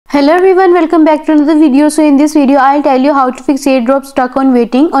Hello everyone, welcome back to another video. So in this video I'll tell you how to fix AirDrop stuck on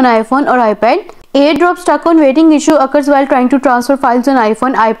waiting on iPhone or iPad. AirDrop stuck on waiting issue occurs while trying to transfer files on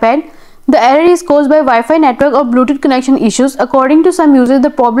iPhone, iPad. The error is caused by Wi-Fi network or Bluetooth connection issues. According to some users, the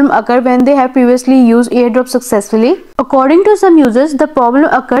problem occurs when they have previously used AirDrop successfully. According to some users, the problem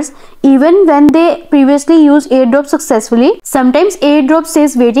occurs even when they previously used AirDrop successfully. Sometimes AirDrop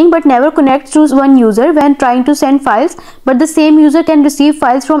says waiting but never connects to one user when trying to send files, but the same user can receive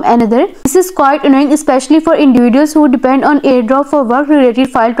files from another. This is quite annoying, especially for individuals who depend on AirDrop for work-related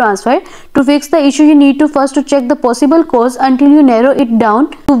file transfer. To fix the issue, you need to first check the possible cause until you narrow it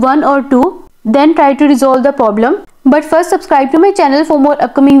down to one or two. Then try to resolve the problem. But first, subscribe to my channel for more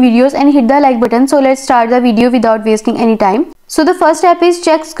upcoming videos and hit the like button. So let's start the video without wasting any time. So the first step is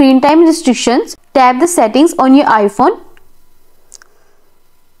check screen time restrictions. Tap the settings on your iPhone.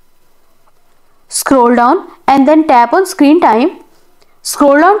 Scroll down and then tap on screen time.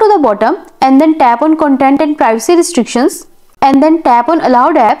 Scroll down to the bottom and then tap on content and privacy restrictions. And then tap on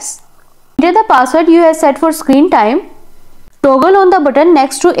allowed apps. Enter the password you have set for screen time. Toggle on the button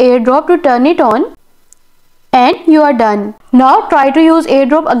next to AirDrop to turn it on. And you are done. Now try to use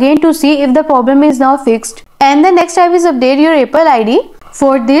AirDrop again to see if the problem is now fixed. And the next step is update your Apple ID.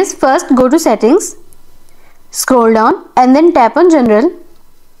 For this, first go to settings. Scroll down and then tap on general.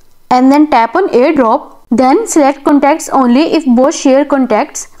 And then tap on AirDrop. Then select contacts only if both share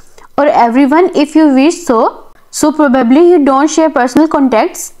contacts, or everyone if you wish so. So probably you don't share personal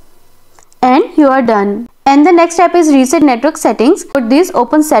contacts. And you are done. And the next step is reset network settings. For this,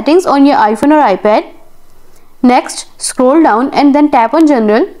 open settings on your iPhone or iPad. Next, scroll down and then tap on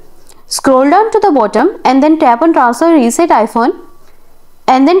general. Scroll down to the bottom and then tap on transfer reset iPhone.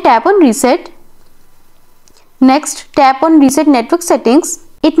 And then tap on reset. Next, tap on reset network settings.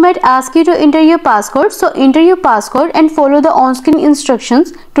 It might ask you to enter your passcode. So enter your passcode and follow the on-screen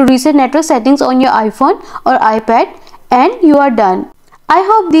instructions to reset network settings on your iPhone or iPad. And you are done. I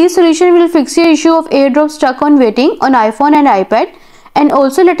hope this solution will fix your issue of AirDrop stuck on waiting on iPhone and iPad. And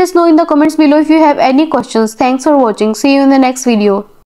also let us know in the comments below if you have any questions. Thanks for watching. See you in the next video.